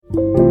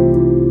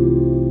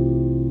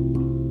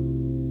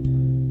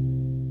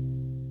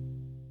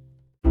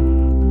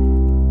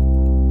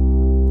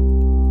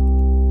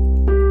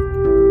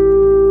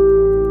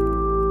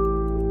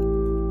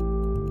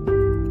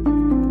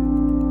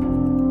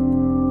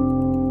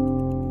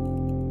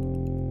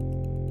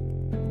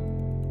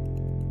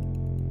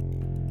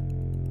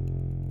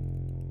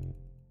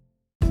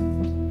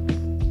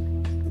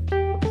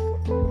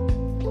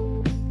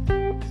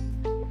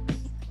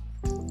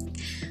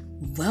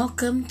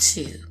Welcome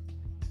to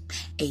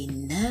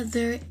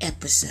another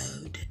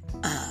episode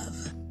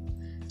of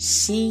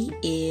She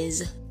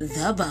is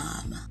the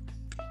Bomb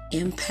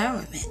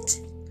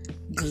Empowerment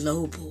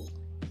Global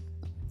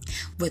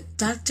with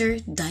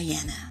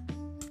DrDyanner.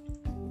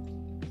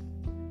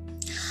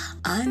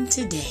 On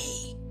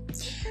today,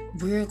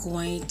 we're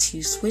going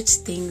to switch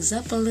things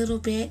up a little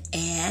bit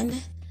and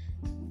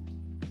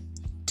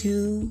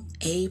do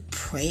a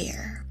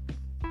prayer.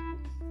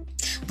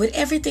 With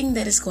everything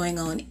that is going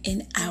on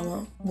in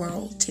our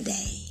world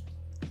today,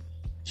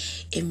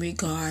 in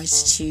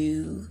regards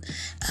to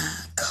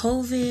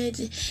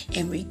COVID,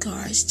 in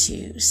regards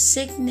to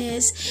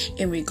sickness,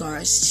 in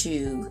regards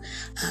to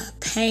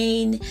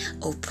pain,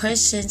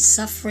 oppression,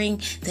 suffering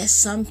that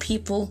some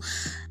people,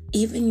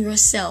 even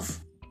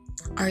yourself,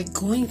 are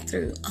going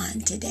through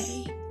on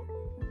today.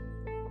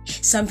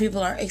 Some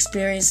people are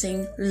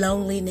experiencing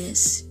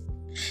loneliness.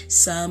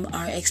 Some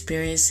are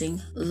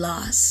experiencing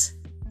loss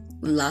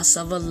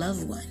of a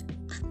loved one,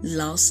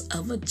 loss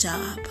of a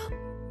job.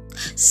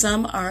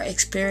 Some are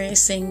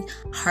experiencing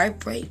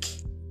heartbreak,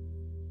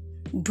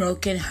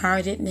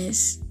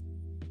 brokenheartedness,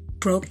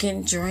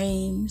 broken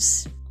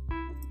dreams,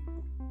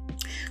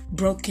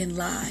 broken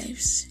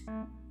lives.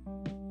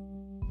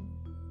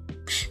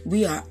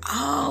 We are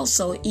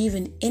also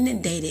even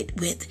inundated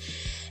with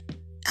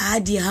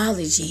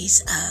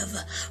ideologies of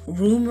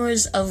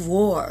rumors of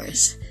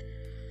wars,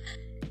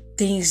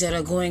 things that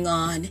are going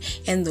on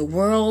in the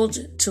world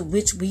to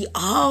which we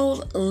all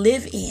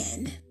live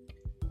in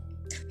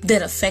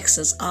that affects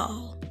us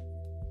all.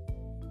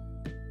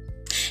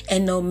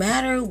 And no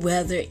matter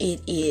whether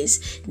it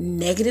is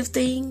negative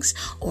things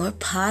or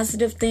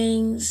positive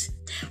things,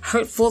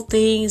 hurtful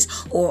things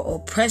or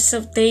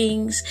oppressive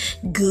things,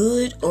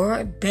 good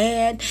or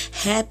bad,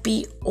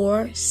 happy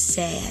or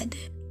sad,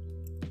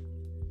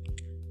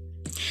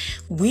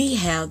 we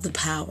have the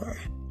power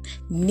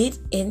knit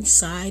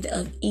inside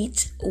of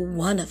each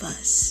one of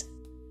us.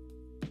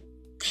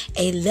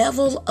 A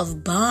level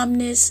of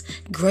bombness,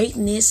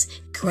 greatness,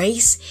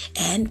 grace,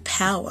 and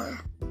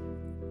power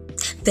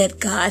that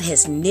God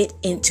has knit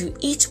into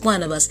each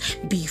one of us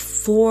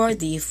before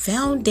the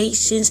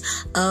foundations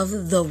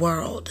of the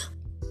world,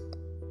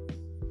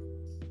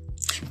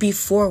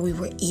 before we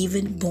were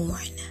even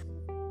born.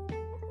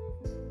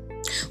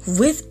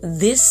 With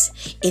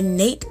this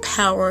innate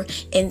power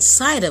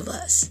inside of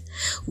us,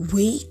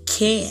 we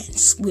can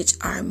switch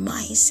our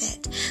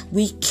mindset.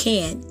 We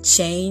can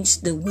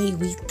change the way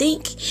we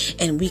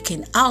think, and we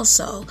can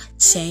also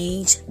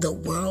change the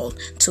world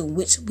to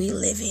which we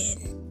live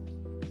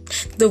in.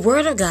 The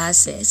Word of God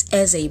says,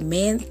 as a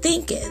man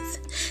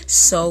thinketh,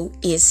 so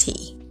is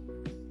he.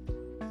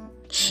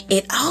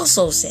 It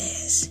also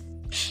says,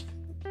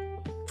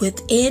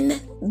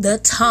 within the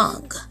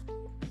tongue,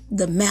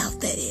 the mouth,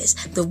 that is,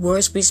 the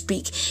words we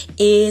speak,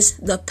 is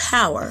the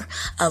power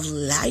of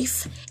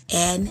life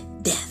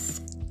and death.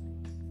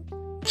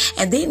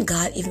 And then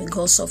God even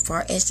goes so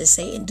far as to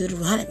say in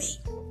Deuteronomy,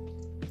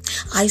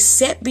 I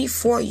set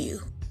before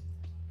you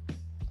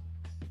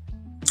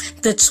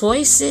the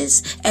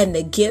choices and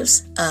the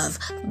gifts of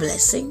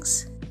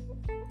blessings,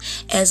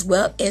 as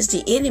well as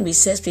the enemy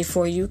sets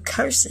before you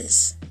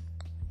curses.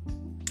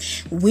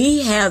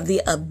 We have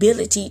the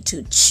ability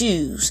to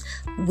choose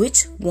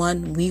which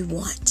one we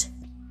want,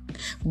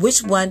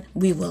 which one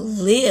we will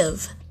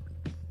live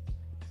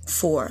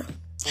for,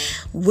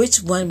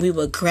 which one we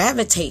will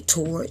gravitate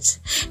towards,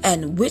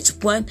 and which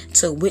one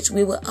to which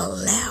we will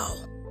allow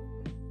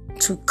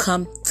to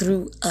come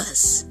through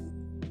us.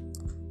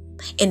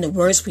 In the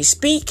words we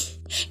speak,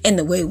 in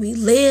the way we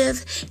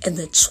live, and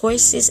the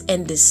choices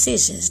and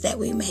decisions that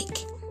we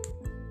make.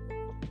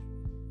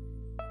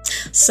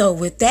 So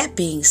with that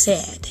being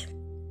said,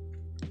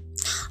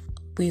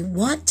 we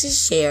want to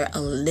share a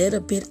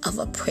little bit of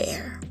a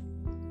prayer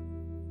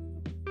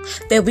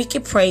that we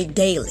can pray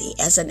daily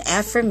as an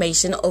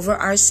affirmation over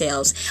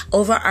ourselves,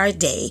 over our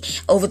day,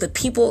 over the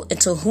people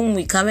to whom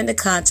we come into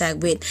contact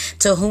with,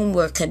 to whom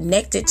we're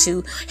connected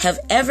to, have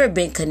ever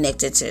been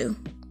connected to,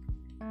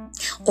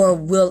 or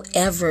will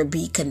ever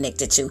be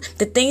connected to.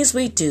 The things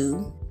we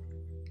do,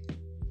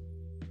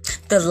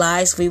 the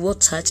lives we will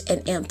touch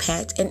and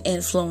impact and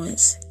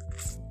influence,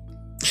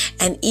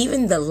 and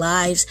even the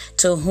lives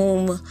to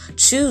whom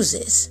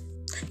chooses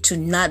to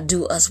not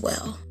do us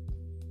well.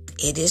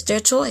 It is their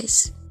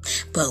choice.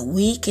 But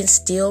we can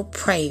still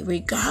pray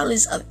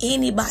regardless of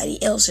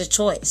anybody else's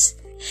choice,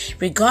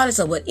 regardless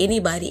of what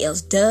anybody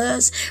else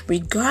does,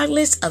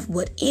 regardless of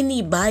what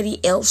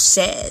anybody else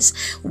says.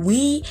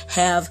 We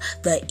have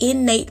the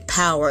innate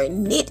power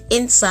knit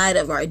inside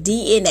of our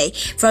DNA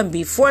from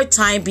before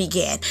time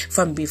began,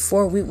 from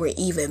before we were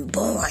even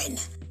born.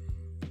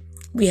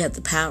 We have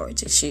the power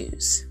to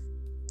choose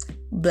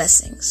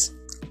blessings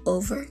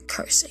over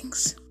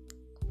cursings.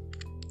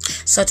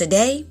 So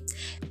today,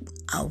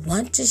 I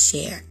want to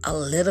share a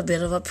little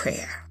bit of a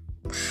prayer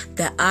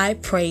that I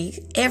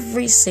pray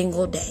every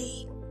single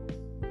day.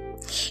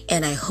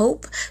 And I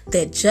hope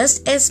that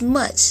just as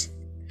much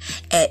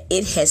as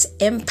it has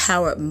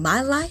empowered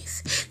my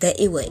life, that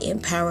it will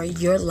empower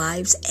your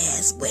lives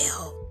as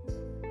well.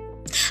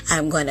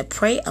 I'm going to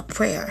pray a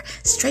prayer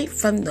straight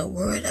from the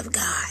Word of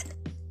God.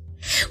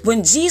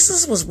 When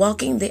Jesus was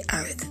walking the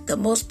earth, the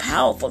most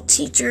powerful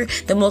teacher,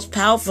 the most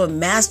powerful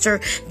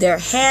master there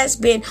has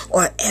been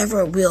or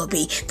ever will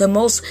be,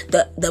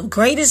 the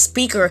greatest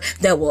speaker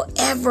that will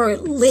ever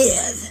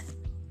live,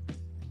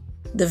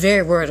 the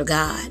very Word of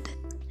God,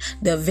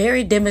 the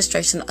very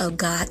demonstration of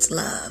God's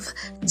love,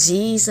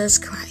 Jesus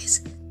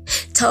Christ,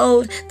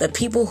 told the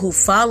people who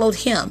followed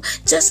him,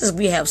 just as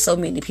we have so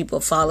many people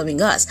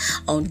following us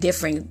on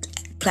different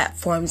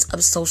platforms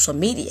of social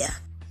media.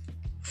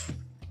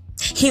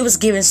 He was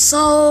given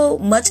so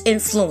much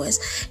influence,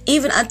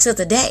 even until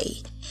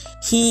today.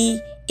 He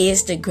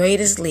is the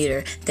greatest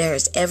leader there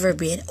has ever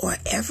been or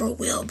ever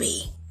will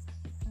be.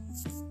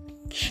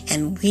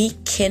 And we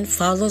can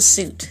follow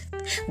suit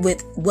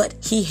with what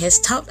he has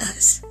taught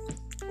us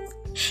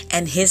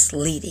and his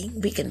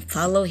leading. We can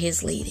follow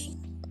his leading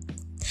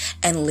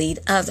and lead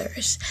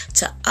others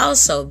to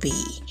also be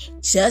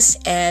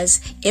just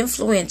as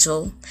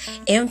influential,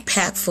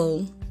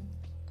 impactful,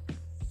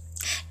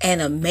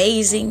 and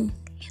amazingly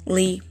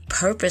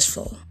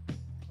purposeful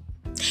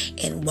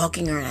in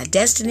walking on our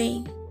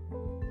destiny,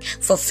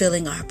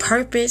 fulfilling our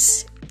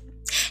purpose,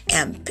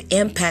 and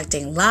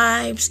impacting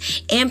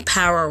lives,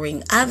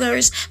 empowering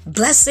others,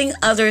 blessing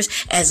others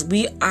as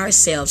we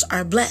ourselves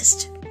are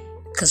blessed.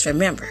 Because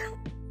remember,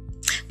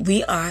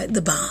 we are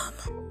the bomb.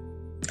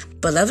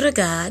 Beloved of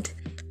God,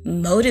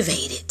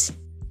 motivated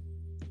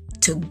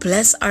to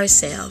bless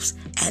ourselves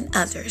and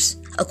others,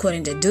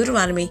 according to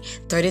Deuteronomy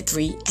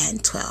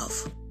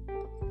 33:12.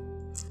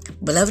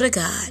 Beloved of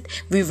God,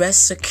 we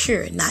rest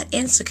secure, not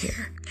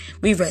insecure.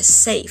 We rest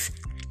safe,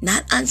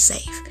 not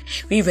unsafe.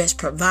 We rest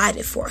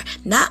provided for,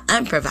 not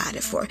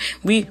unprovided for.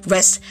 We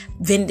rest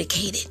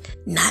vindicated,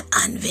 not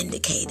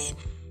unvindicated.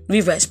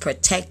 We rest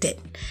protected,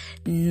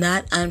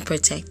 not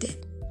unprotected.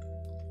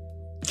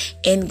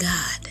 In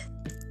God.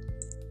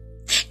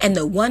 And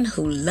the one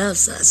who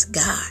loves us,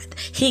 God,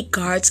 he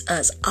guards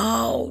us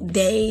all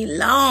day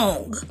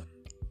long.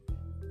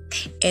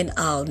 And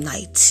all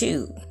night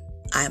too,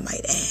 I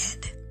might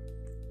add.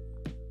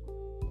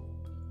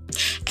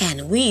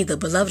 And we, the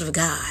beloved of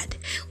God,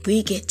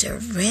 we get to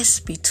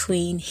rest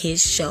between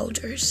his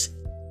shoulders.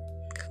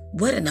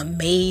 What an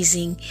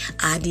amazing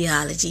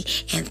ideology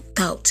and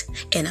thought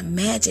and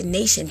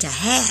imagination to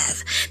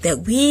have,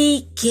 that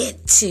we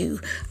get to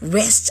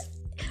rest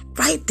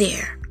right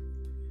there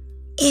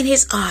in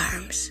his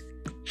arms.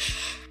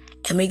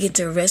 And we get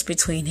to rest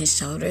between his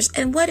shoulders.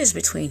 And what is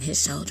between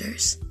his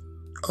shoulders?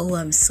 Oh,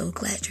 I'm so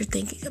glad you're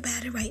thinking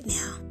about it right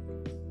now.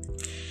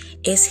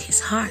 It's his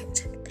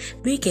heart.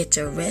 We get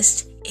to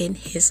rest in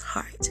his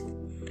heart,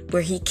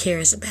 where he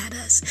cares about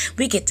us.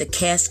 We get to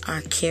cast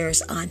our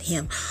cares on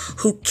him,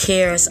 who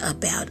cares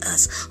about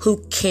us, who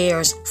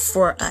cares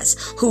for us,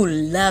 who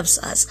loves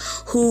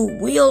us, who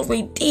will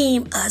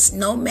redeem us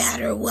no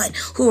matter what,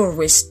 who will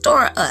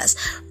restore us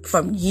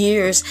from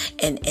years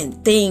and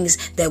things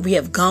that we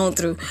have gone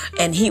through.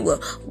 And he will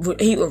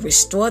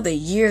restore the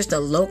years the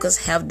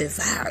locusts have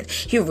devoured.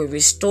 He will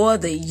restore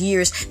the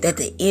years that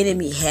the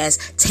enemy has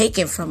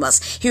taken from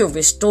us. He will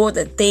restore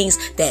the things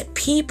that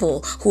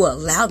people who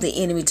allow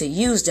the enemy to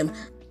use them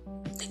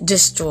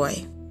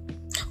destroy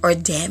or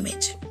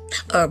damage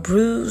or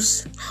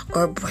bruise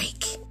or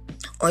break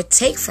or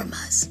take from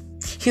us.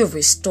 He'll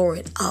restore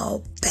it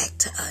all back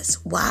to us.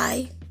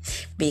 Why?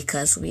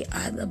 Because we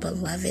are the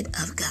beloved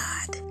of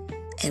God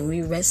and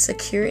we rest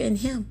secure in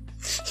him.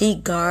 He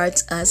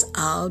guards us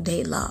all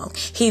day long.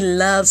 He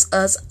loves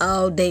us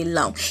all day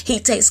long. He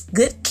takes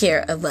good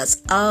care of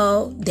us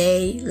all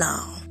day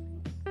long.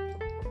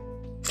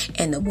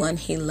 And the one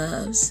he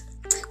loves,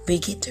 we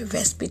get to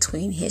rest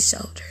between his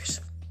shoulders.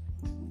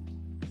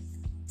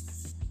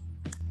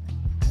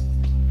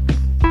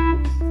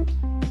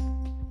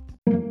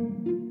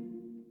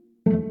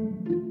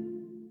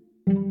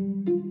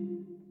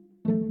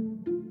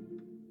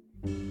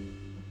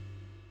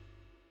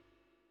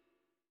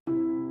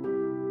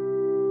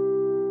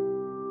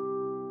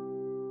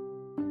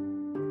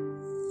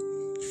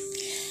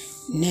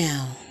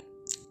 Now,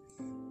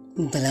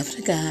 beloved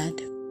of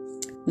God,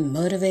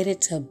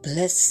 motivated to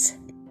bless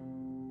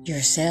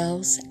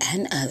yourselves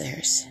and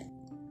others,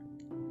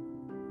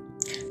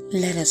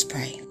 let us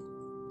pray.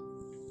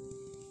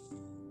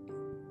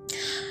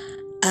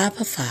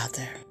 Abba,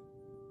 Father,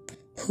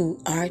 who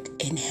art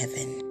in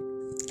heaven,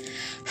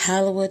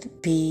 hallowed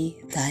be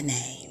thy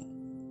name.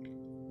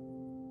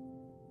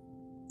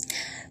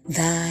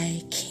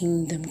 Thy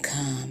kingdom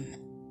come.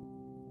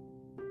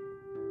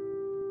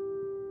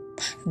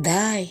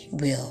 Thy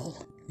will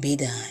be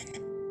done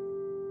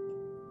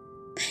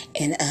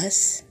in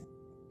us,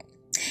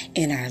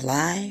 in our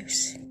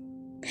lives,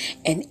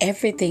 in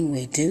everything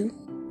we do,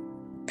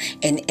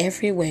 in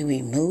every way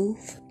we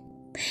move,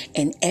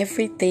 in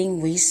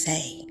everything we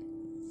say.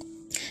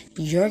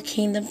 Your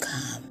kingdom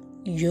come,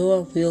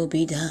 your will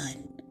be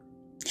done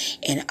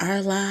in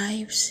our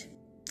lives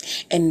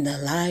and in the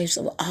lives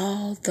of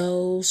all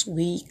those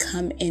we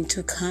come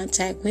into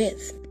contact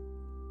with,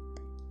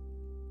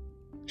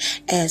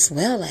 as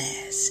well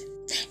as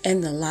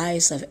and the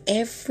lives of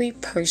every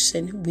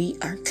person we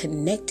are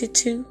connected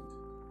to.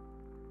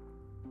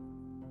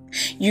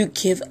 You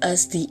give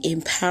us the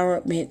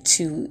empowerment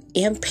to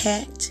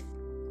impact.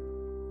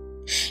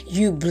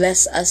 You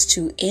bless us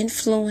to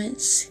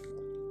influence.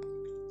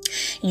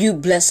 You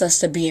bless us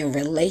to be in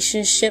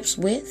relationships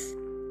with.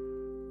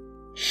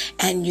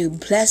 And you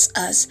bless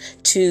us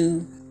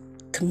to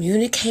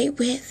communicate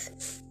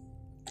with,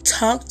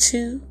 talk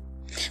to,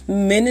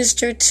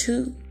 minister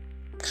to,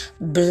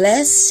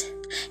 bless,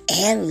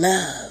 and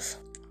love.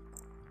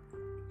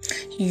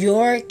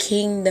 Your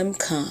kingdom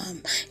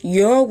come,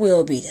 your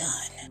will be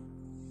done.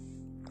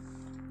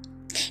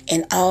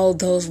 And all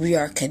those we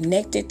are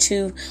connected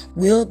to,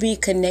 will be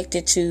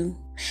connected to,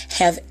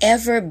 have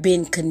ever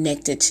been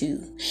connected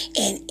to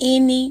in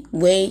any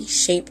way,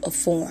 shape, or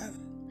form.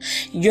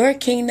 Your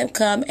kingdom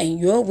come and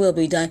your will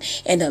be done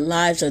in the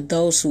lives of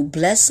those who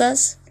bless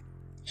us,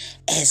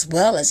 as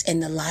well as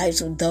in the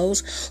lives of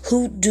those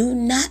who do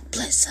not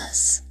bless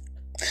us,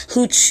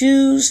 who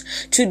choose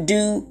to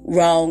do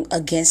wrong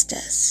against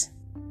us.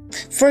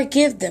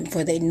 Forgive them,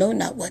 for they know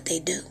not what they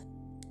do.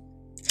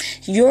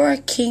 Your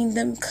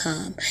kingdom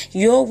come,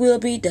 your will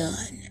be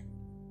done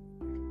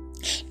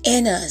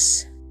in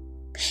us,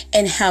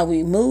 and how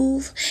we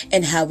move,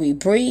 and how we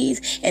breathe,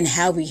 and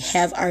how we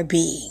have our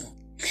being.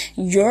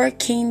 Your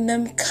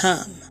kingdom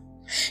come,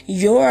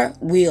 your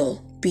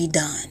will be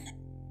done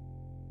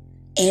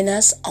in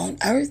us on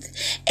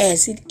earth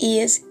as it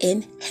is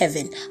in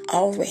heaven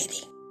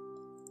already.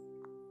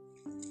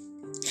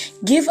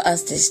 Give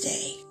us this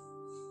day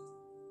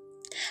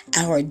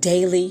our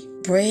daily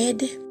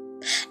bread,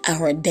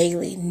 our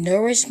daily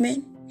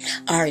nourishment,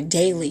 our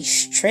daily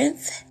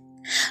strength,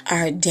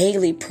 our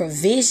daily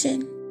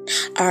provision,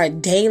 our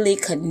daily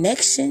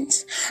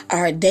connections,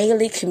 our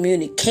daily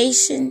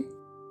communication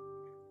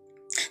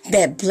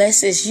that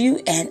blesses you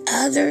and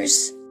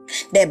others,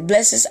 that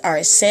blesses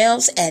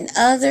ourselves and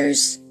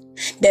others,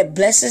 that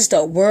blesses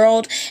the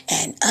world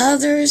and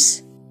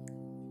others.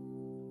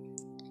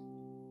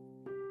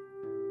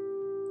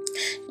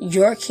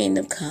 Your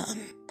kingdom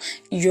come,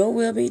 your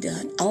will be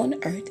done on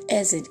earth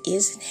as it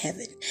is in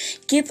heaven.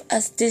 Give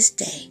us this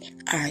day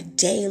our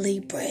daily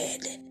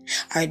bread,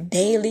 our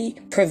daily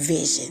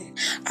provision,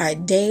 our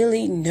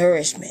daily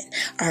nourishment,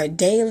 our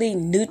daily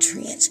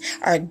nutrients,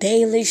 our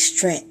daily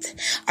strength,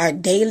 our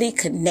daily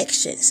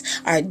connections,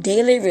 our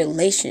daily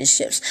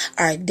relationships,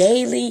 our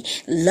daily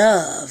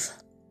love.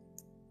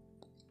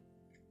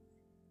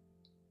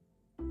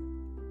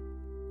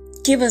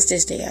 Give us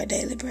this day our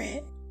daily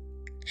bread.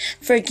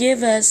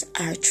 Forgive us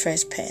our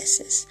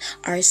trespasses,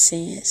 our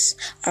sins,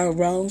 our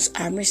wrongs,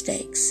 our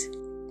mistakes,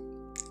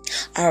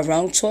 our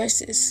wrong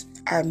choices,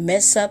 our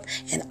mess up,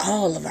 and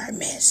all of our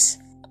mess.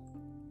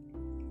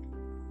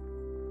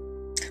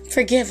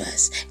 Forgive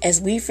us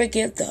as we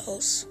forgive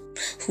those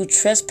who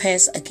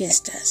trespass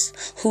against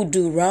us, who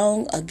do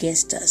wrong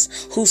against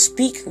us, who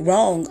speak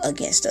wrong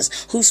against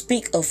us, who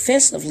speak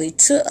offensively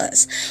to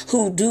us,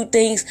 who do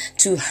things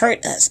to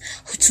hurt us,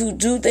 who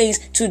do things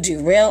to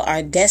derail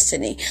our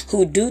destiny,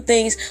 who do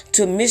things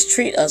to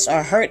mistreat us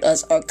or hurt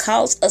us or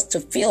cause us to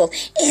feel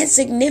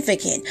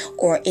insignificant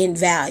or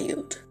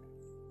invalued.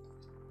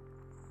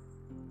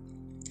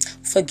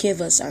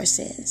 Forgive us our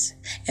sins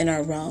and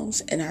our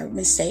wrongs and our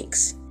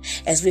mistakes,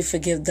 as we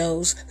forgive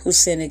those who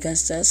sin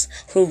against us,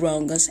 who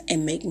wrong us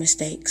and make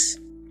mistakes.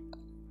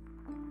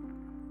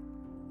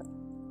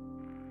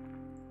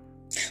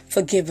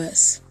 Forgive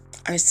us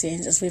our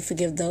sins as we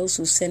forgive those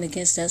who sin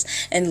against us,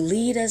 and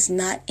lead us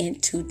not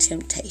into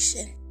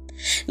temptation.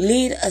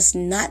 Lead us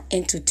not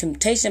into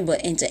temptation,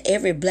 but into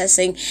every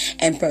blessing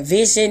and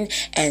provision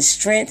and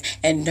strength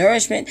and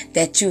nourishment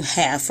that you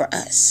have for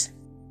us.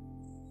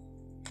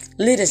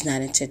 Lead us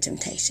not into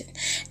temptation,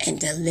 and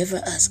deliver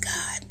us,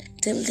 God.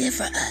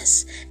 Deliver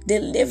us.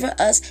 Deliver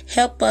us.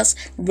 Help us.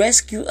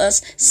 Rescue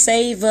us.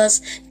 Save us.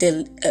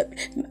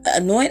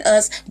 Anoint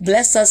us.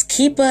 Bless us.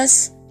 Keep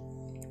us.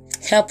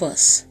 Help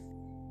us.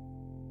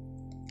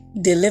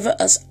 Deliver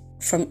us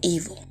from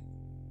evil,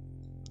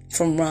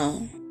 from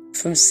wrong,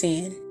 from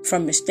sin,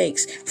 from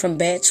mistakes, from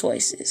bad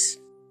choices.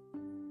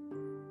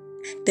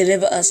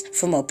 Deliver us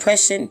from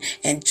oppression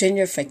and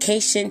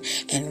gentrification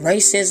and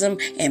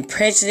racism and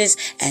prejudice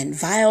and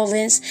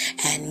violence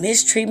and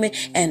mistreatment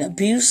and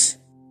abuse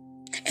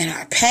and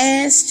our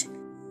past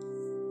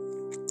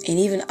and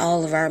even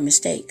all of our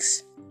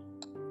mistakes.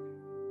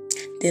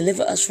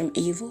 Deliver us from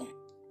evil.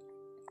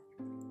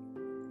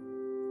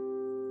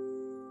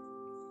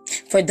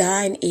 For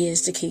thine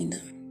is the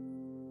kingdom.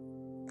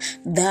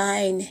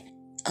 Thine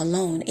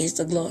alone is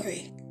the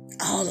glory.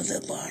 All of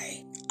the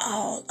glory.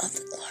 All of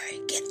the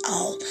glory. Get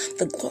all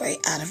the glory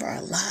out of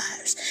our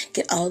lives.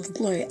 Get all the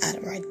glory out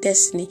of our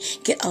destiny.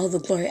 Get all the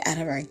glory out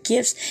of our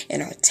gifts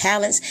and our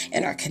talents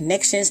and our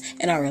connections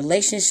and our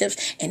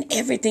relationships and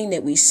everything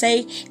that we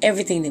say,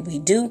 everything that we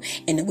do,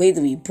 and the way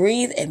that we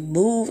breathe and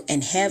move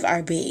and have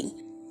our being.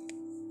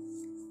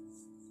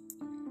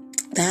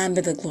 Thine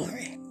be the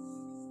glory.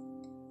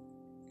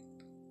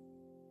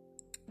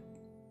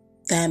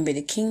 Thine be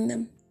the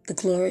kingdom, the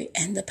glory,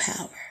 and the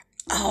power.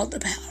 All the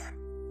power.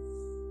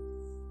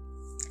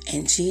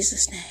 In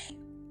Jesus' name.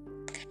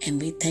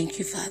 And we thank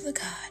you, Father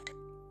God.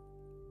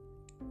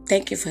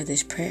 Thank you for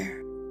this prayer.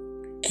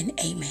 And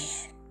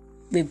amen.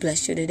 We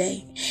bless you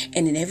today.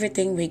 And in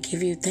everything we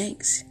give you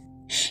thanks.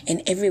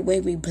 In every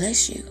way we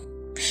bless you.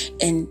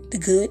 In the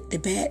good, the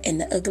bad,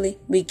 and the ugly,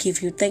 we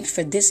give you thanks,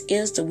 for this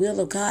is the will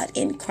of God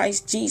in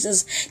Christ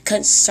Jesus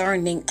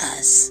concerning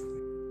us.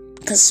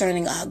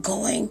 Concerning our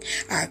going,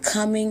 our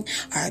coming,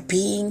 our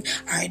being,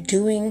 our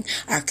doing,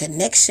 our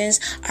connections,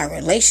 our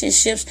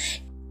relationships.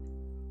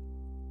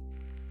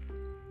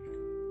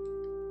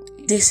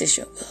 This is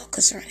your will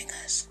concerning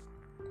us.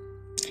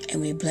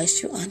 And we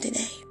bless you on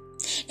today.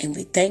 And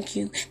we thank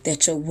you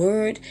that your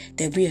word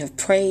that we have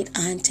prayed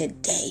on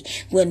today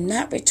will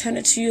not return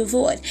it to you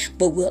void,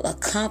 but will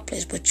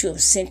accomplish what you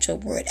have sent your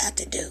word out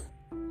to do.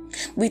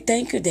 We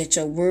thank you that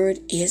your word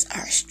is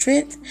our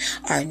strength,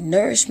 our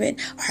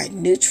nourishment, our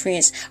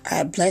nutrients,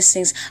 our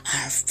blessings,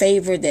 our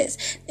favor,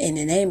 that's in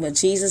the name of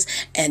Jesus,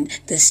 and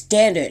the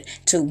standard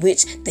to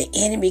which the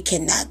enemy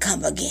cannot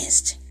come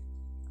against.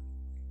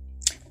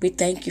 We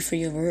thank you for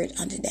your word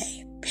on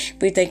today.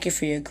 We thank you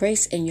for your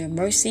grace and your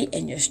mercy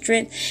and your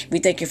strength. We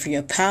thank you for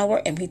your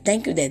power, and we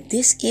thank you that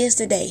this is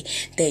the day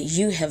that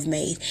you have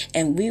made,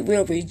 and we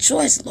will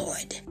rejoice,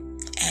 Lord,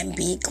 and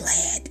be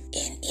glad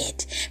in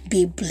it.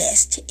 Be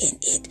blessed in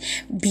it.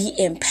 Be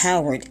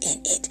empowered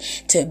in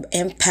it to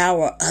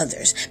empower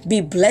others. Be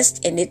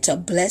blessed in it to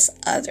bless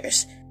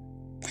others.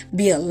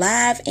 Be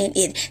alive in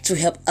it to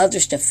help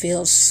others to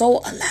feel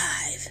so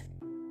alive.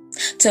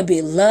 To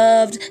be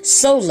loved,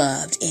 so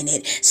loved in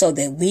it, so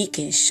that we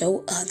can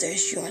show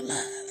others your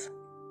love.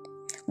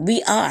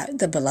 We are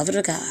the beloved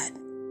of God.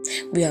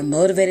 We are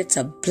motivated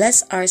to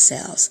bless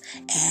ourselves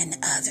and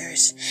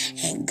others.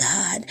 And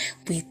God,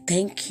 we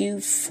thank you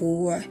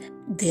for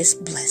this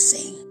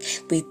blessing.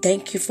 We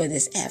thank you for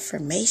this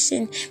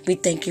affirmation. We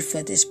thank you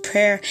for this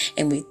prayer.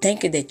 And we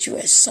thank you that you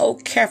are so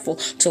careful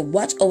to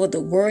watch over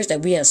the words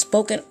that we have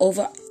spoken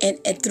over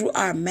and through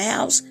our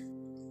mouths,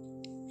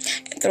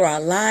 through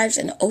our lives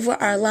and over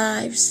our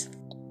lives.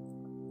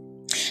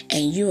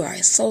 And you are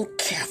so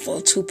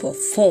careful to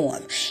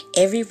perform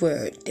every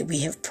word that we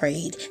have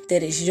prayed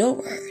that is your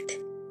word.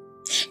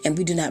 And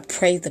we do not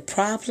pray the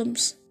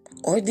problems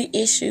or the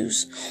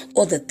issues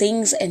or the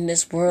things in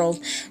this world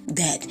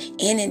that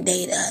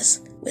inundate us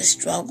with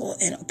struggle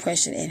and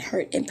oppression and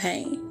hurt and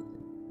pain.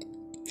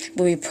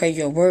 But we pray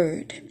your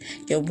word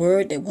that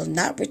will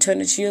not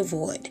return to your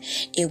void.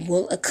 It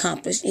will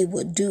accomplish, it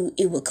will do,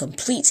 it will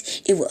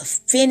complete, it will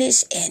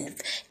finish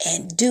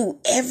and do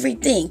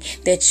everything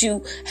that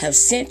you have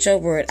sent your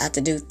word out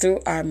to do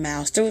through our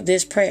mouths, through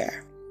this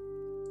prayer.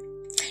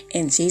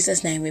 In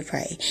Jesus' name we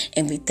pray.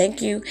 And we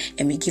thank you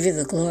and we give you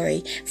the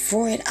glory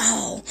for it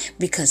all,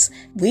 because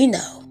we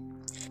know,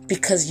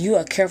 because you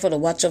are careful to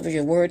watch over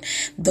your word,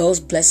 those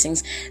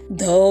blessings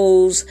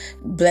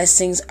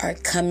are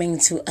coming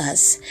to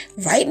us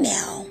right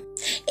now.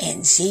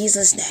 In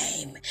Jesus'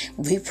 name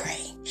we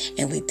pray.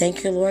 And we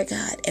thank you, Lord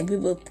God, and we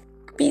will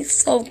be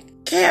so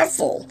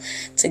careful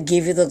to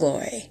give you the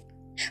glory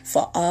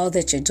for all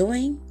that you're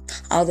doing,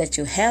 all that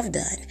you have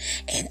done,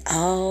 and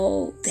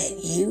all that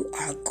you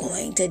are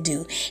going to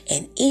do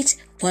in each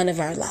one of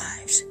our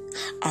lives.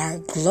 Our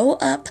glow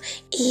up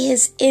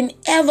is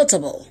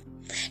inevitable.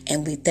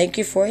 And we thank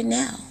you for it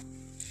now.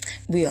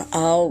 We are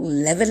all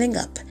leveling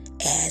up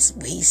as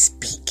we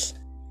speak.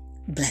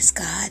 Bless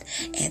God,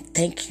 and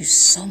thank you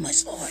so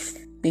much, Lord.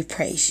 We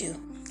praise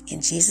you. In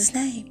Jesus'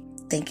 name,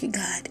 thank you,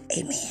 God.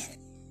 Amen.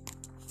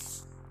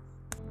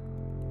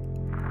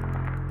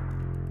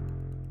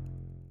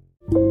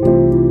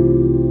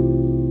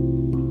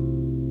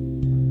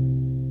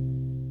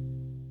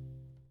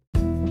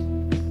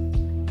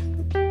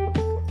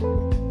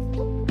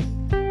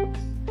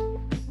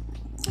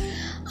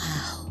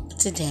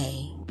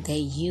 Today that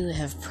you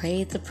have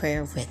prayed the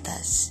prayer with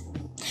us,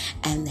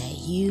 and that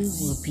you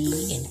will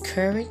be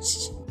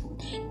encouraged,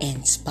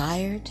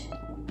 inspired,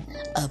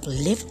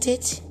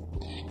 uplifted,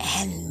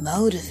 and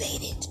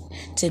motivated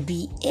to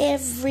be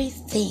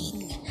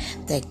everything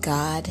that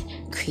God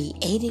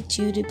created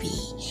you to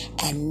be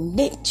and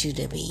meant you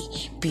to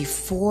be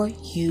before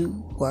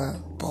you were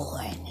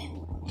born.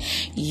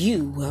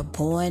 You were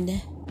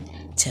born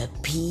to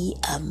be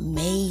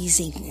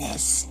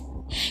amazingness.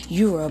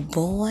 You were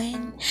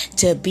born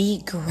to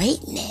be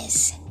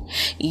greatness.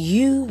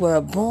 You were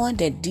born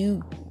to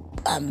do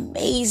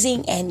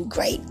amazing and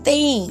great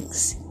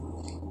things.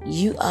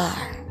 You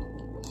are,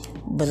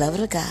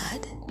 beloved of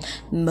God,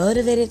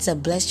 motivated to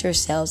bless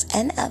yourselves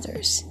and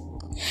others.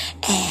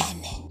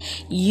 And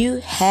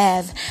you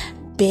have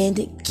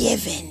been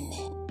given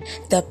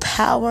the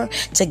power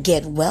to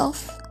get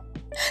wealth,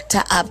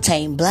 to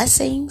obtain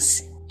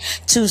blessings,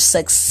 to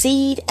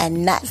succeed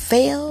and not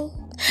fail,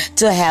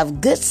 to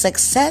have good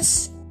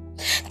success,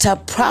 to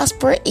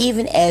prosper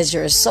even as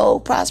your soul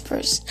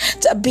prospers,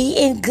 to be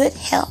in good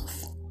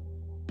health,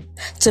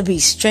 to be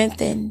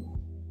strengthened,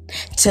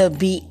 to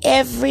be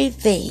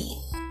everything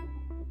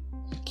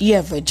you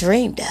ever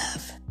dreamed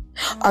of,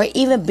 or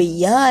even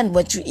beyond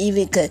what you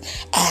even could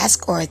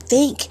ask or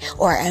think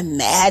or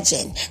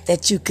imagine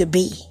that you could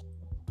be.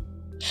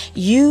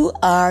 You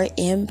are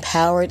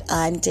empowered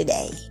on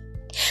today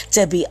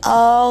to be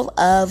all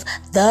of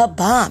the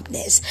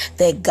bombness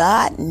that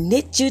God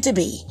knit you to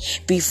be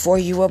before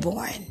you were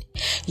born.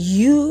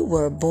 You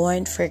were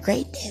born for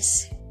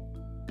greatness.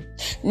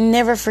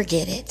 Never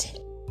forget it.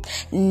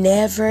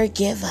 Never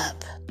give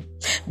up.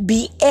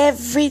 Be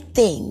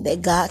everything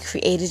that God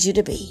created you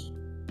to be.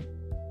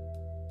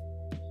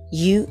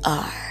 You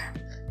are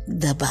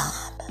the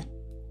bomb.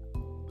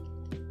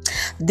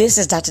 This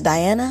is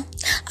DrDyanner.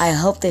 I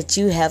hope that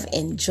you have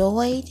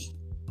enjoyed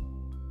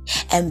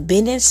and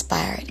been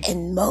inspired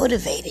and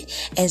motivated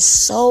and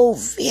so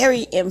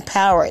very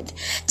empowered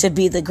to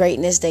be the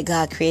greatness that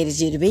God created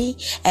you to be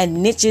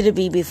and knit you to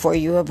be before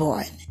you were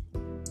born.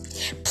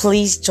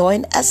 Please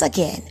join us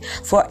again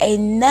for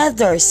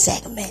another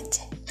segment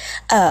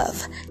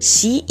of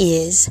She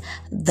is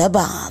the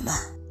Bomb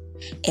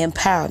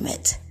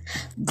Empowerment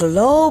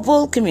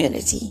Global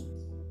Community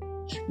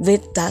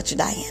with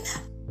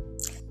DrDyanner.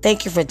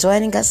 Thank you for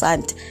joining us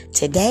on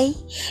today,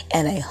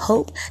 and I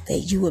hope that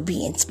you will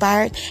be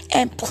inspired.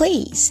 And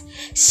please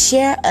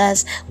share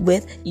us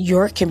with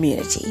your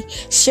community.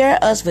 Share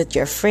us with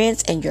your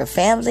friends and your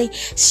family.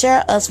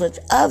 Share us with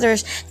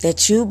others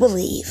that you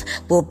believe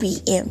will be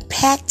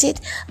impacted,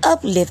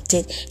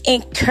 uplifted,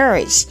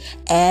 encouraged,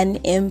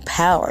 and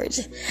empowered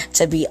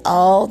to be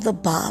all the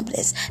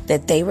bombness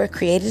that they were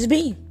created to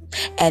be.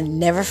 And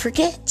never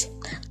forget,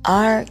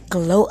 our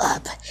glow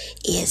up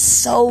is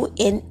so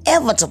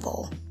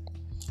inevitable.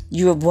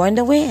 You were born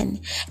to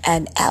win,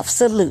 and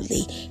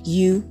absolutely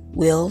you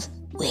will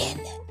win.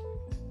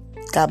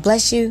 God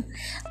bless you.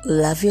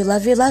 Love you,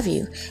 love you, love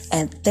you.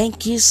 And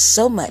thank you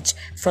so much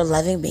for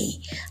loving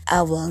me.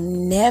 I will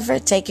never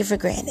take it for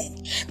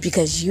granted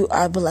because you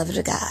are beloved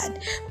of God,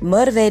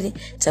 motivated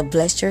to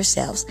bless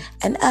yourselves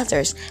and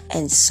others,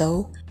 and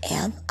so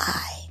am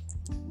I.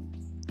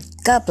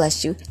 God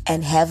bless you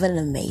and have an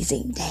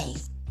amazing day.